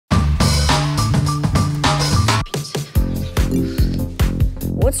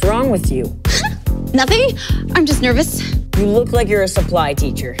What's wrong with you? Nothing. I'm just nervous. You look like you're a supply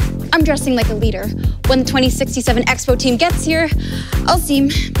teacher. I'm dressing like a leader. When the 2067 Expo team gets here, I'll seem,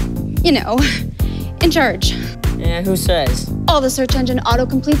 you know, in charge. Yeah, who says? All the search engine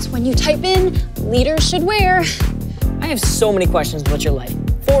auto-completes when you type in, leaders should wear. I have so many questions about your life.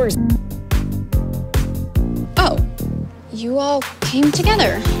 Oh, you all came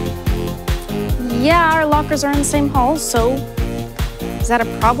together. Yeah, our lockers are in the same hall, so is that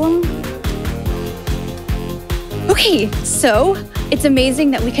a problem? Okay, so it's amazing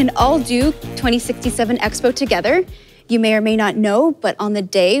that we can all do 2067 Expo together. You may or may not know, but on the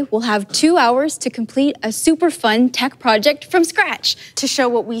day, we'll have 2 hours to complete a super fun tech project from scratch. To show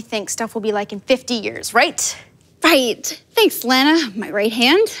what we think stuff will be like in 50 years, right? Right. Thanks, Lana, my right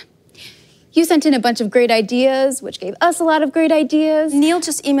hand. You sent in a bunch of great ideas, which gave us a lot of great ideas. Neil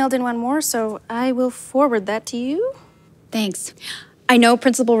just emailed in one more, so I will forward that to you. Thanks. I know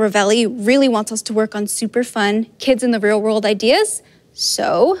Principal Ravelli really wants us to work on super fun, kids in the real world ideas,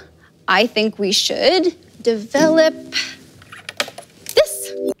 so I think we should develop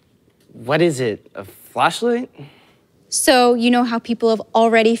this. What is it, a flashlight? So you know how people have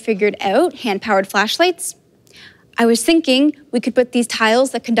already figured out hand-powered flashlights? I was thinking we could put these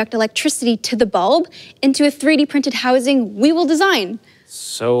tiles that conduct electricity to the bulb into a 3D printed housing we will design.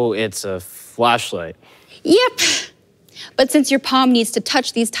 So it's a flashlight. Yep. But since your palm needs to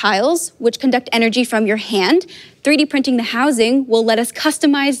touch these tiles, which conduct energy from your hand, 3D printing the housing will let us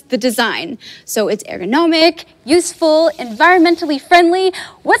customize the design. So it's ergonomic, useful, environmentally friendly.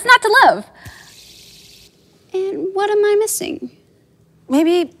 What's not to love? And what am I missing?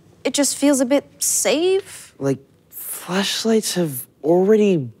 Maybe it just feels a bit safe? Like, flashlights have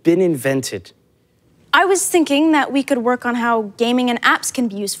already been invented. I was thinking that we could work on how gaming and apps can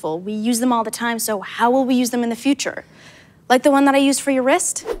be useful. We use them all the time, so how will we use them in the future? Like the one that I used for your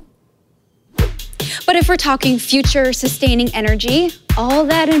wrist? But if we're talking future sustaining energy, all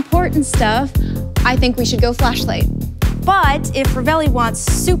that important stuff, I think we should go flashlight. But if Ravelli wants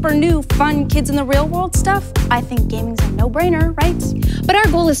super new, fun kids in the real world stuff, I think gaming's a no-brainer, right? But our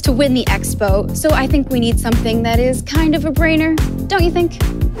goal is to win the expo, so I think we need something that is kind of a brainer, don't you think?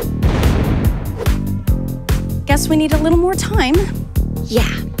 Guess we need a little more time. Yeah.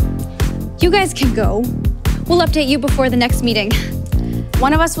 You guys can go. We'll update you before the next meeting.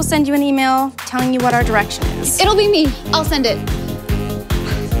 One of us will send you an email telling you what our direction is. It'll be me. I'll send it.